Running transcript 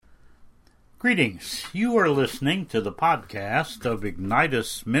Greetings. You are listening to the podcast of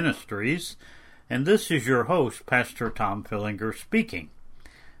Ignitus Ministries, and this is your host, Pastor Tom Fillinger, speaking.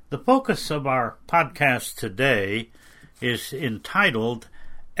 The focus of our podcast today is entitled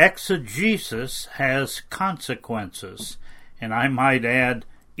Exegesis Has Consequences, and I might add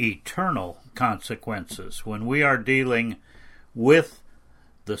eternal consequences. When we are dealing with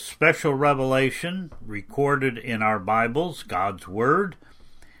the special revelation recorded in our Bibles, God's Word,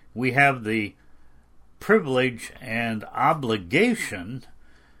 we have the privilege and obligation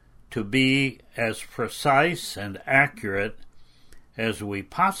to be as precise and accurate as we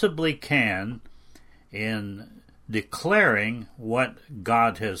possibly can in declaring what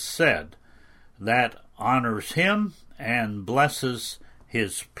God has said. That honors Him and blesses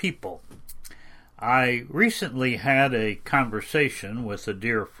His people. I recently had a conversation with a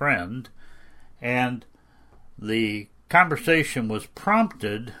dear friend, and the conversation was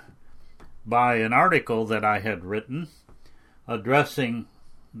prompted by an article that I had written addressing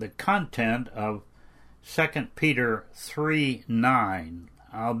the content of 2 Peter 3:9.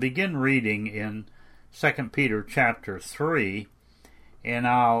 I'll begin reading in 2 Peter chapter 3, and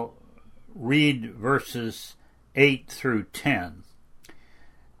I'll read verses 8 through 10.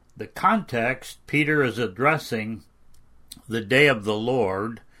 The context, Peter is addressing the day of the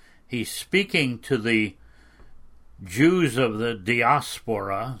Lord. He's speaking to the Jews of the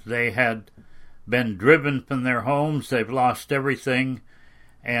diaspora. They had been driven from their homes, they've lost everything,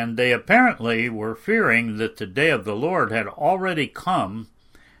 and they apparently were fearing that the day of the Lord had already come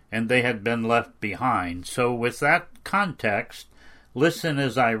and they had been left behind. So with that context, listen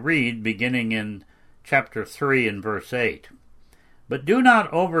as I read, beginning in chapter 3 and verse 8. But do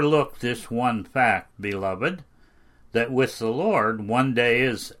not overlook this one fact, beloved, that with the Lord 1 day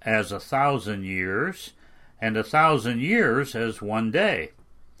is as 1,000 years, and 1,000 years as 1 day.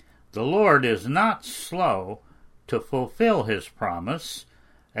 The Lord is not slow to fulfill His promise,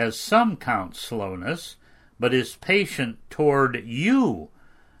 as some count slowness, but is patient toward you,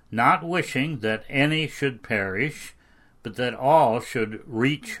 not wishing that any should perish, but that all should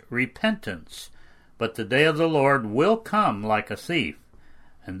reach repentance. But the day of the Lord will come like a thief,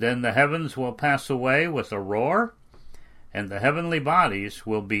 and then the heavens will pass away with a roar, and the heavenly bodies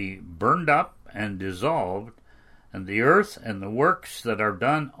will be burned up and dissolved, and the earth and the works that are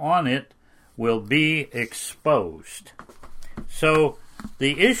done on it will be exposed. So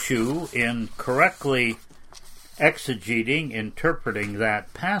the issue in correctly exegeting, interpreting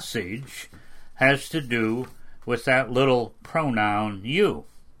that passage, has to do with that little pronoun you.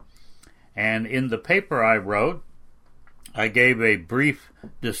 And in the paper I wrote, I gave a brief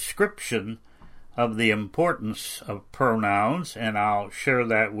description of the importance of pronouns, and I'll share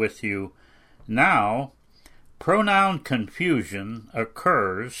that with you now. Pronoun confusion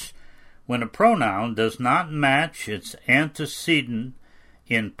occurs when a pronoun does not match its antecedent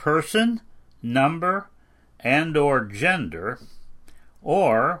in person, number, and or gender,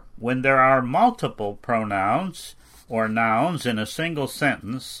 or when there are multiple pronouns or nouns in a single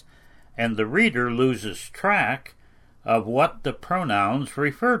sentence and the reader loses track of what the pronouns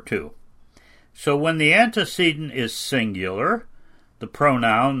refer to. So when the antecedent is singular, the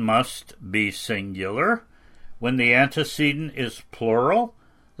pronoun must be singular. When the antecedent is plural,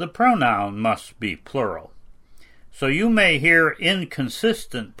 the pronoun must be plural. So you may hear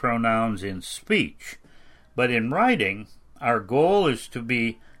inconsistent pronouns in speech, but in writing, our goal is to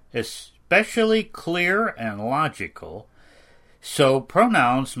be especially clear and logical, so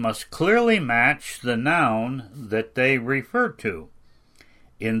pronouns must clearly match the noun that they refer to.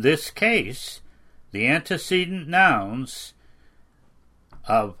 In this case, the antecedent nouns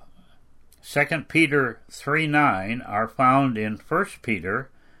of 2 Peter 3:9 are found in 1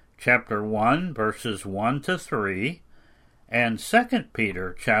 Peter chapter 1 verses 1 to 3 and 2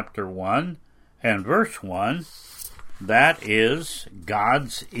 Peter chapter 1 and verse 1. That is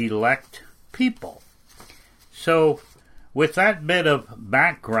God's elect people. So with that bit of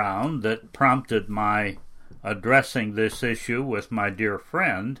background that prompted my addressing this issue with my dear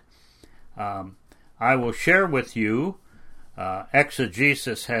friend, I will share with you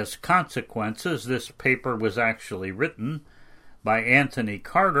Exegesis Has Consequences. This paper was actually written by Anthony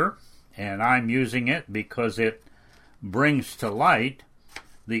Carter, and I'm using it because it brings to light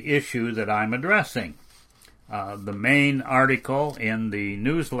the issue that I'm addressing. The main article in the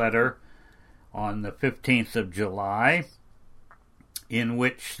newsletter on the 15th of July, in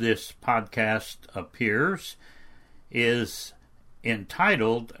which this podcast appears, is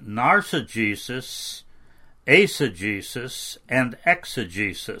entitled Narcigesis, Exegesis, and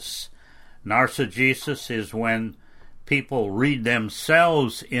Exegesis. Narcigesis is when people read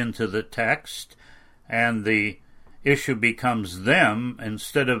themselves into the text and the issue becomes them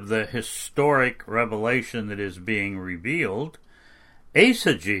instead of the historic revelation that is being revealed.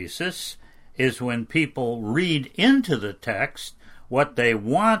 Exegesis is when people read into the text what they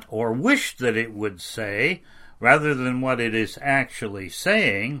want or wish that it would say rather than what it is actually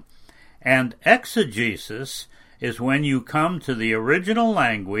saying. And exegesis is when you come to the original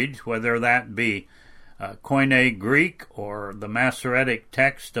language, whether that be Koine Greek or the Masoretic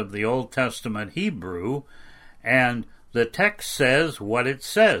text of the Old Testament Hebrew, and the text says what it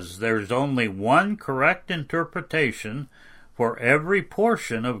says. There's only one correct interpretation for every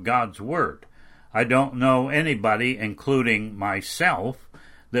portion of God's Word. I don't know anybody, including myself,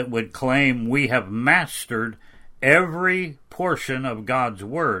 that would claim we have mastered every portion of God's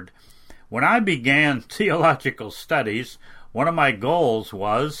Word. When I began theological studies, one of my goals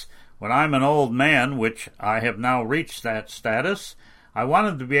was, when I'm an old man, which I have now reached that status, I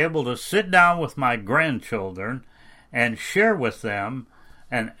wanted to be able to sit down with my grandchildren and share with them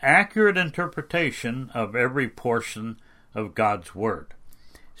an accurate interpretation of every portion of God's Word.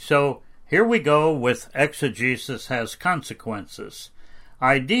 So here we go with Exegesis Has Consequences.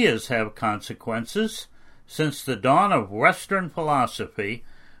 Ideas have consequences. Since the dawn of Western philosophy,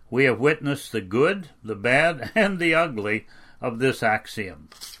 we have witnessed the good, the bad, and the ugly of this axiom.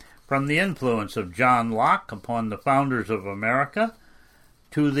 From the influence of John Locke upon the founders of America,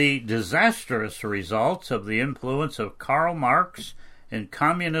 to the disastrous results of the influence of Karl Marx in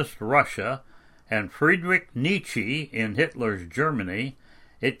communist Russia and Friedrich Nietzsche in Hitler's Germany,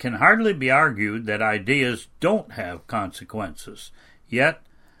 it can hardly be argued that ideas don't have consequences. Yet,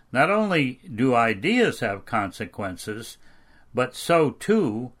 not only do ideas have consequences, but so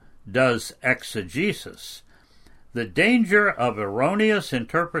too does exegesis. The danger of erroneous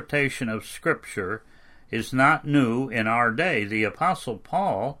interpretation of Scripture is not new in our day. The Apostle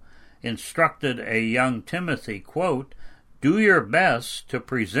Paul instructed a young Timothy, quote, "Do your best to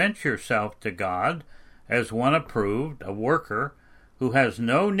present yourself to God as one approved, a worker who has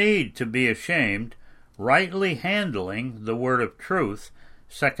no need to be ashamed, rightly handling the word of truth,"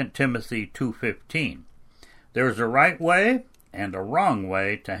 2 Timothy 2:15. There's a right way and a wrong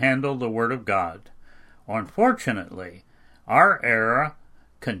way to handle the Word of God. Unfortunately, our era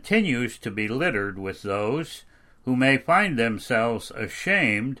continues to be littered with those who may find themselves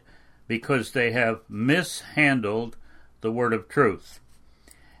ashamed because they have mishandled the Word of truth.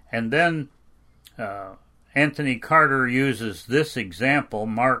 And then Anthony Carter uses this example,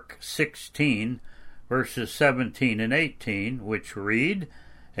 Mark 16, verses 17 and 18, which read,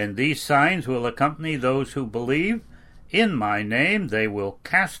 "And these signs will accompany those who believe. In my name they will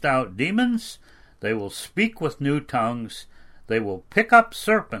cast out demons, they will speak with new tongues, they will pick up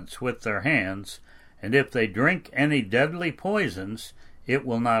serpents with their hands, and if they drink any deadly poisons, it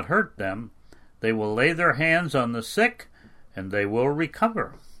will not hurt them. They will lay their hands on the sick, and they will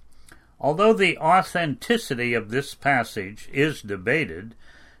recover." Although the authenticity of this passage is debated,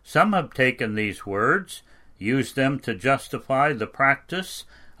 some have taken these words, used them to justify the practice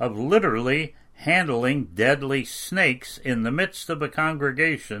of literally handling deadly snakes in the midst of a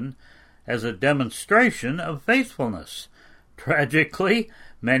congregation as a demonstration of faithfulness. Tragically,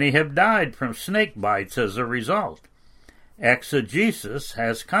 many have died from snake bites as a result. Exegesis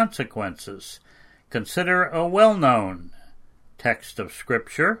has consequences. Consider a well-known text of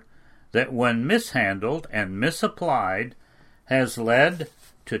Scripture that, when mishandled and misapplied, has led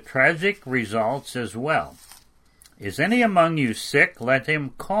to tragic results as well. "Is any among you sick? Let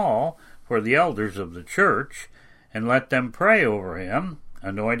him call for the elders of the church, and let them pray over him,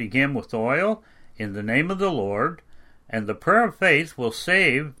 anointing him with oil in the name of the Lord, and the prayer of faith will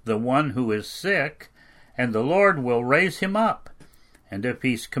save the one who is sick, and the Lord will raise him up. And if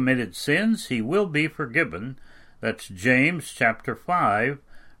he's committed sins, he will be forgiven." That's James chapter 5,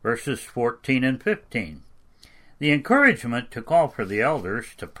 verses 14 and 15. The encouragement to call for the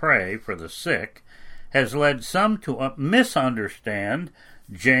elders to pray for the sick has led some to misunderstand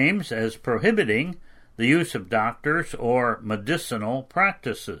James as prohibiting the use of doctors or medicinal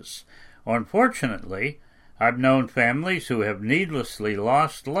practices. Unfortunately, I've known families who have needlessly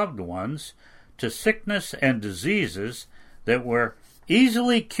lost loved ones to sickness and diseases that were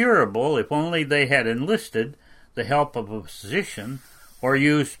easily curable if only they had enlisted the help of a physician or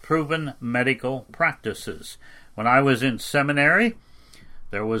used proven medical practices. When I was in seminary,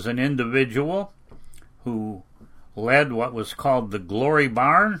 there was an individual who led what was called the Glory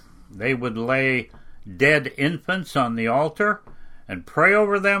Barn. They would lay dead infants on the altar and pray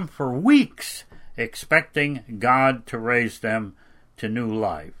over them for weeks, expecting God to raise them to new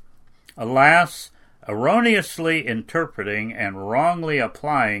life. Alas, Erroneously interpreting and wrongly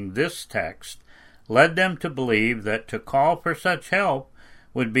applying this text led them to believe that to call for such help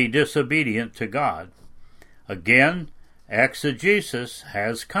would be disobedient to God. Again, exegesis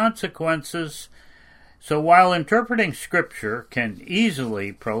has consequences. So while interpreting Scripture can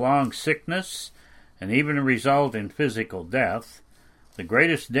easily prolong sickness and even result in physical death, the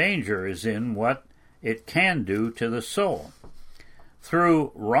greatest danger is in what it can do to the soul.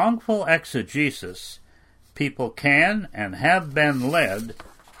 Through wrongful exegesis, people can and have been led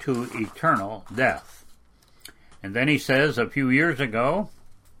to eternal death. And then he says, a few years ago,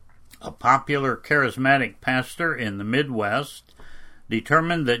 a popular charismatic pastor in the Midwest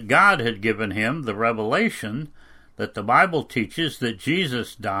determined that God had given him the revelation that the Bible teaches that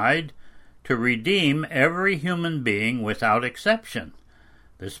Jesus died to redeem every human being without exception.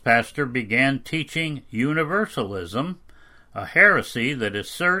 This pastor began teaching universalism, a heresy that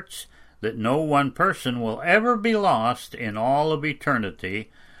asserts that no one person will ever be lost in all of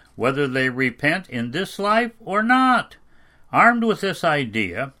eternity, whether they repent in this life or not. Armed with this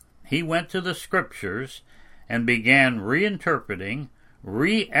idea, he went to the Scriptures and began reinterpreting,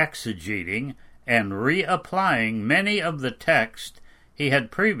 re-exegeting, and reapplying many of the texts he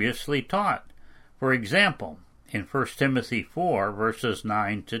had previously taught. For example, in 1 Timothy 4, verses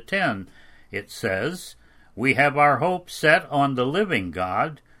 9 to 10, it says, "We have our hope set on the living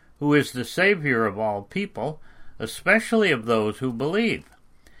God, who is the Savior of all people, especially of those who believe."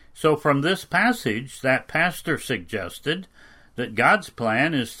 So from this passage, that pastor suggested that God's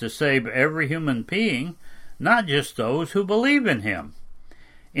plan is to save every human being, not just those who believe in him.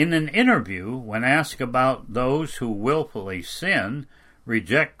 In an interview, when asked about those who willfully sin,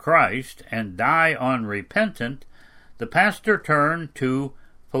 reject Christ, and die unrepentant, the pastor turned to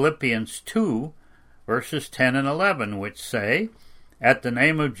Philippians 2, verses 10 and 11, which say, "At the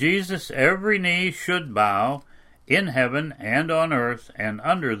name of Jesus every knee should bow, in heaven and on earth and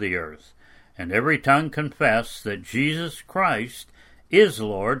under the earth, and every tongue confess that Jesus Christ is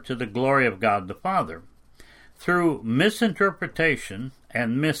Lord, to the glory of God the Father." Through misinterpretation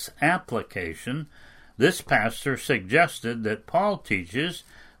and misapplication, this pastor suggested that Paul teaches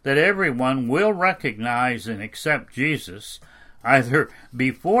that everyone will recognize and accept Jesus either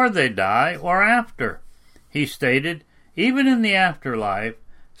before they die or after. He stated, even in the afterlife,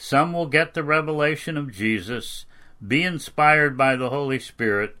 some will get the revelation of Jesus, be inspired by the Holy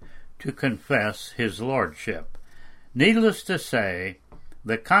Spirit to confess his lordship. Needless to say,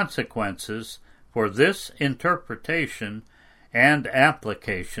 the consequences for this interpretation and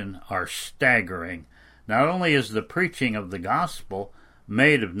application are staggering. Not only is the preaching of the gospel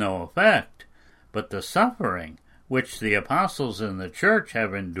made of no effect, but the suffering which the apostles in the church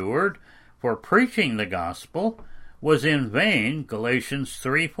have endured for preaching the gospel was in vain, Galatians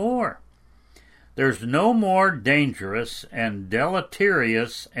 3:4. There's no more dangerous and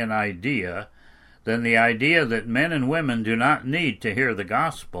deleterious an idea than the idea that men and women do not need to hear the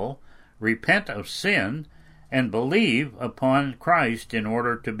gospel, repent of sin, and believe upon Christ in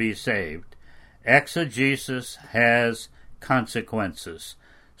order to be saved. Exegesis has consequences.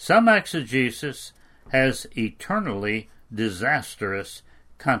 Some exegesis has eternally disastrous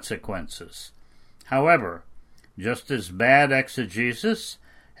consequences. However, just as bad exegesis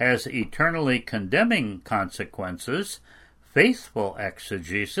has eternally condemning consequences, faithful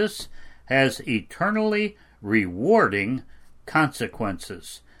exegesis has eternally rewarding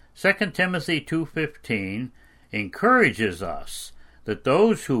consequences. 2 Timothy 2:15 encourages us that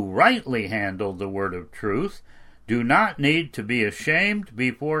those who rightly handle the word of truth do not need to be ashamed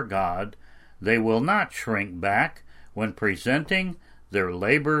before God. They will not shrink back when presenting their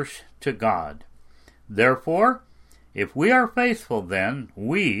labors to God. Therefore, if we are faithful, then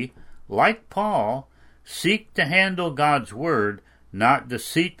we, like Paul, seek to handle God's word not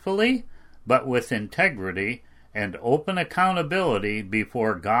deceitfully, but with integrity and open accountability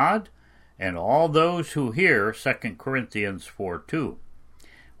before God and all those who hear 2 Corinthians 4:2.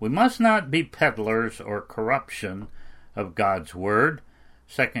 We must not be peddlers or corruption of God's word,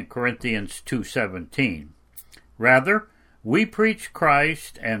 2 Corinthians 2:17. Rather, we preach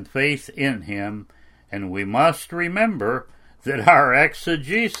Christ and faith in him, and we must remember that our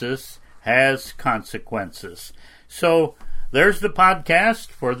exegesis has consequences. So, there's the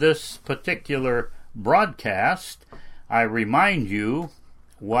podcast for this particular broadcast. I remind you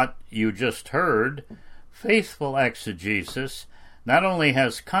what you just heard. Faithful exegesis not only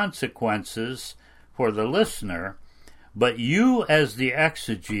has consequences for the listener, but you as the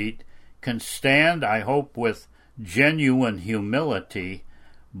exegete can stand, I hope, with genuine humility,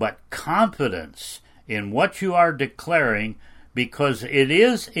 but confidence in what you are declaring, because it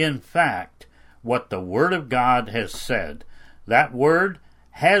is, in fact, what the Word of God has said. That Word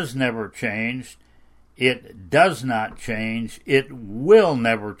has never changed. It does not change. It will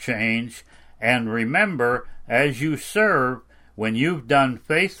never change. And remember, as you serve, when you've done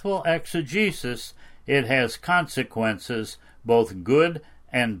faithful exegesis, it has consequences, both good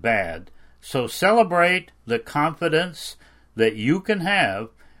and bad. So celebrate the confidence that you can have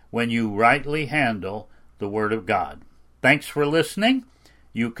when you rightly handle the Word of God. Thanks for listening.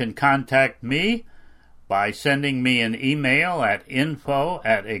 You can contact me by sending me an email at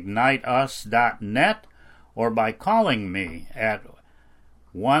info@igniteus.net or by calling me at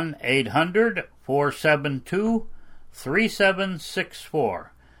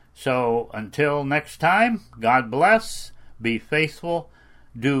 1-800-472-3764. So until next time, God bless, be faithful,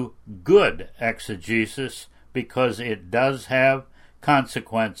 do good exegesis, because it does have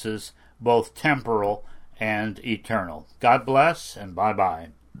consequences, both temporal and eternal. God bless, and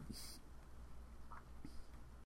bye-bye.